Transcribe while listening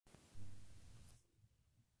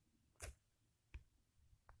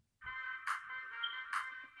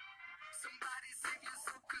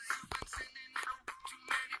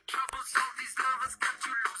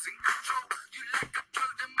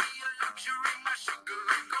my sugar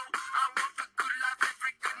and go. I want the good life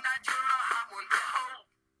every good night. You're a hot one to hold.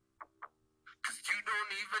 'Cause you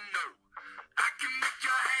don't even know. I can make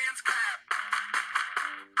your hands clap.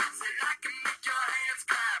 Say I can make your hands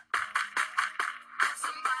clap.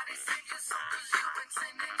 Somebody sing your song 'cause you've been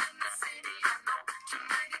singing in the city. I know too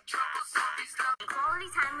many troubles, so these love. Quality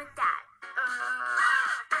time with Dad.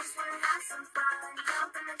 I just wanna have some fun,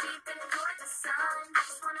 jump in the deep and enjoy the sun. I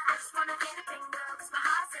just wanna get a bingo, 'cause my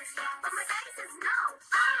heart says yes, but my daddy says no.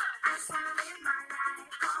 I just wanna live my life,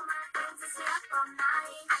 call my friends and stay up all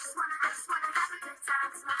night. I just wanna have a good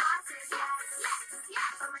time, 'cause my heart says yes,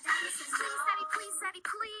 but my daddy says no. Please, Daddy,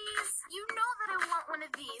 please. You know that I want one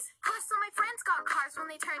of these. Plus, all my friends got cars when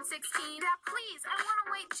they turned 16. Dad, please, I want a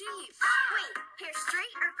white Jeep. Wait, hair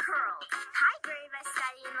straight or curl? Hi, very best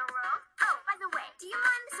daddy in the world. Oh, by the way, do you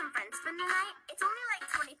mind if some friends spend the night? It's only like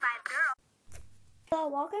 25 girls. Hello,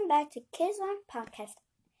 welcome back to Kids One Podcast,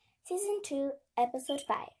 Season 2, Episode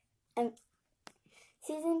 5.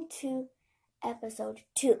 Season 2, Episode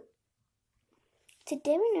 2.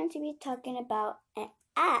 Today we're going to be talking about an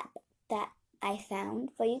app that I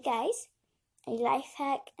found for you guys, a life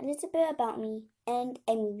hack, a little bit about me, and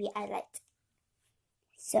a movie I liked.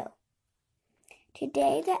 So,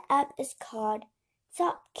 today the app is called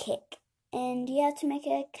Dropkick, and you have to make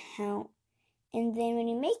an account, and then when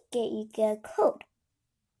you make it, you get a code.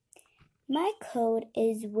 My code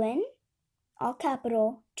is WIN, all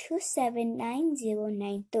capital,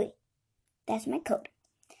 279093. That's my code.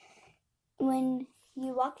 When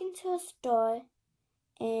you walk into a store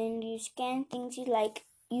and you scan things you like,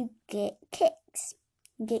 you get kicks.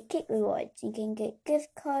 You get kick rewards. You can get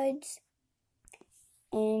gift cards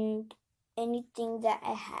and anything that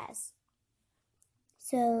it has.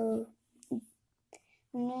 So, I'm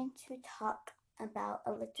going to talk about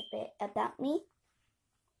a little bit about me.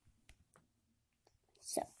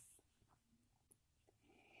 So,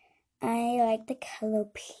 I like the color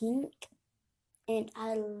pink, and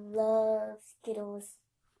I love Skittles.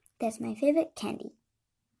 That's my favorite candy.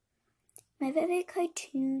 My favorite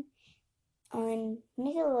cartoon on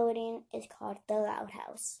Nickelodeon is called The Loud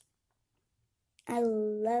House. I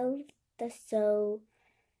love the show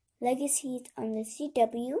Legacies on the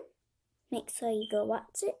CW. Make sure you go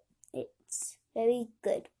watch it. It's very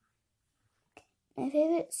good. My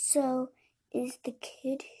favorite show is The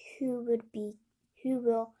Kid Who Will Be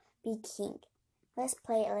King. Let's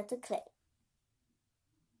play a little clip.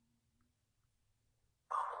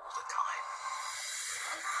 All the time.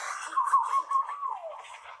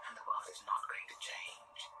 And the world is not going to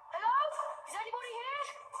change. Hello? Is anybody here?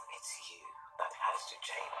 It's you that has to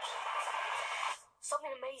change.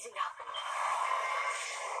 Something amazing happened.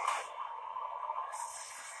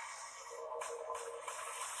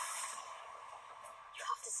 You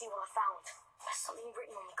have to see what I found. There's something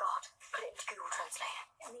written on the guard. Put it into Google Translate.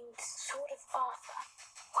 It means Sword of Arthur.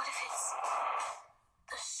 What if it's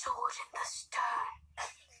the sword in the stone?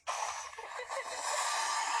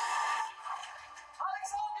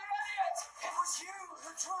 Alexander Elliot! It was you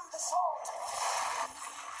who drew the sword!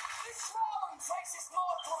 This round faces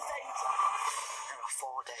mortal danger! There are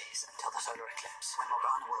 4 days until the solar eclipse, when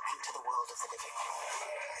Morgana will enter the world of the living.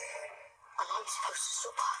 And I'm supposed to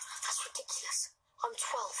stop her? That's ridiculous. I'm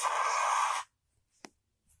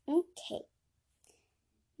 12. Okay.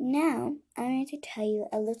 Now, I'm going to tell you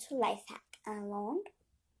a little life hack I learned.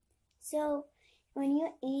 So, when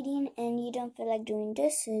you're eating and you don't feel like doing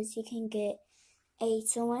dishes, you can get a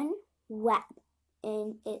Saran wrap,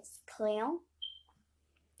 and it's clear.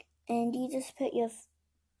 And you just put it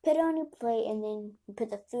on your plate, and then you put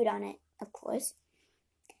the food on it, of course.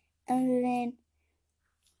 And then,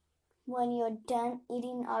 when you're done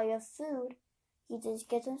eating all your food, you just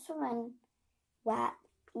get some Saran wrap,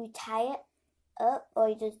 you tie it up, or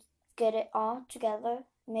you just get it all together,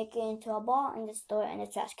 make it into a ball, and just throw it in the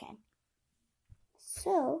trash can.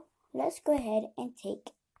 So, let's go ahead and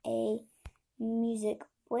take a music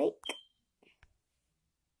break.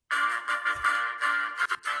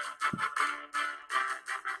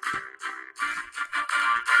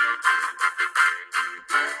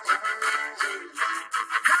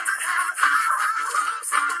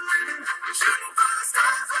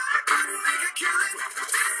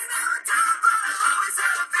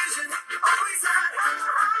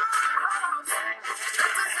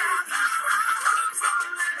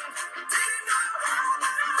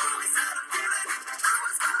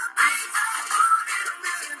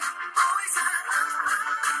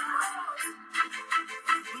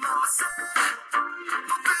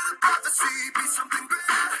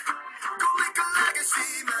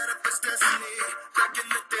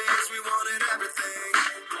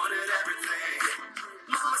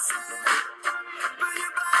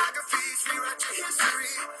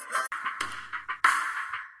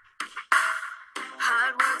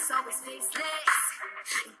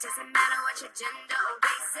 doesn't matter what your gender or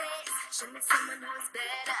race is. Show me someone who's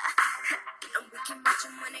better. And we can watch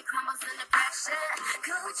them when it crumbles under pressure.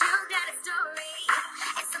 Coach, you got a story.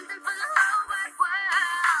 It's something for the whole wide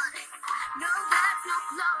world. No gods, no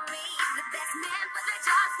glory. The best man for the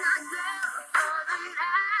job's not girl. All I'm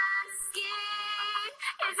asking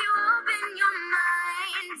is you open your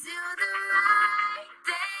mind to the right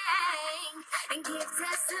thing and give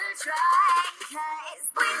us a try. 'Cause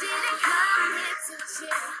we didn't come here to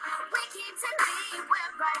chill. We came to leave.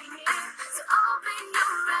 We're right here. So open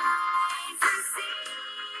your eyes and see.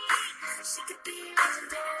 She could be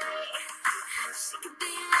legendary. She could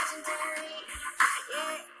be legendary.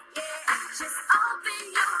 Yeah, yeah. Just open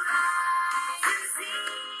your eyes and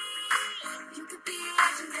see. You could be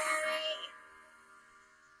legendary.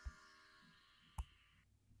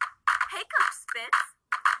 Hey, Coach Spitz.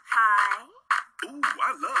 Hi. Ooh,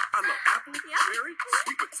 I love apple, cherry,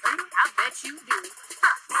 sweet potato. I bet you do.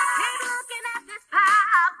 Hey, looking at this pie,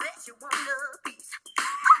 I bet you want a piece.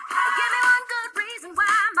 Give me one good reason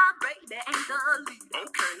why my baby ain't the lead.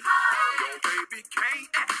 Okay, your baby can't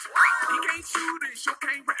act. He can't shoot and sure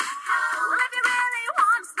can't rap. Well, if you really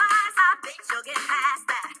want to slice, I bet you'll get past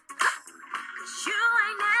that. 'Cause you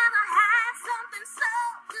ain't never had something so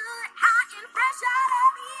good, hot and fresh out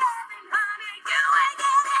of the oven, honey. You ain't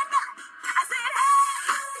getting none. I said,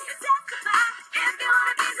 hey, testify if you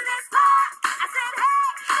want a piece of this pie. I said, hey,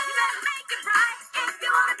 you better make it right if you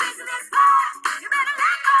want a piece of this pie. You better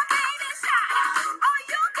let my baby shine, or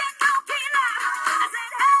you can go get out. I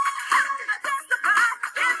said, hey, testify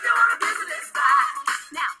if you want a piece of this pie.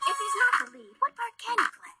 Now, if he's not the lead, what part can he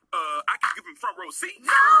play? I can give him front row seats.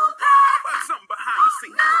 No How pie, about something behind the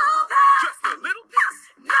scenes? no pie, Just a little piece.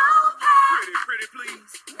 no pie, Pretty, pretty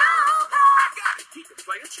please. no I pie. got it. He can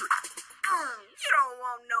play a trick. You don't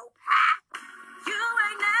want no pie. You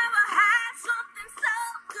ain't never had something so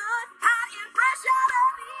good, hot and fresh out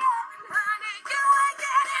of the oven, honey. You ain't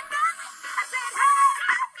getting nothing. I said, hey.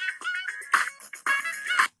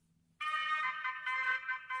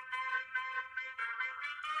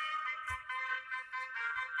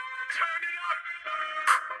 Turn it up.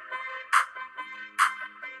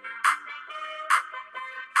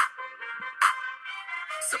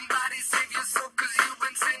 Somebody save your soul, 'cause you've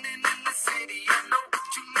been sinning in the city. I know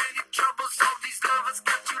too many troubles, all these lovers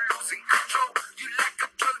got you losing control.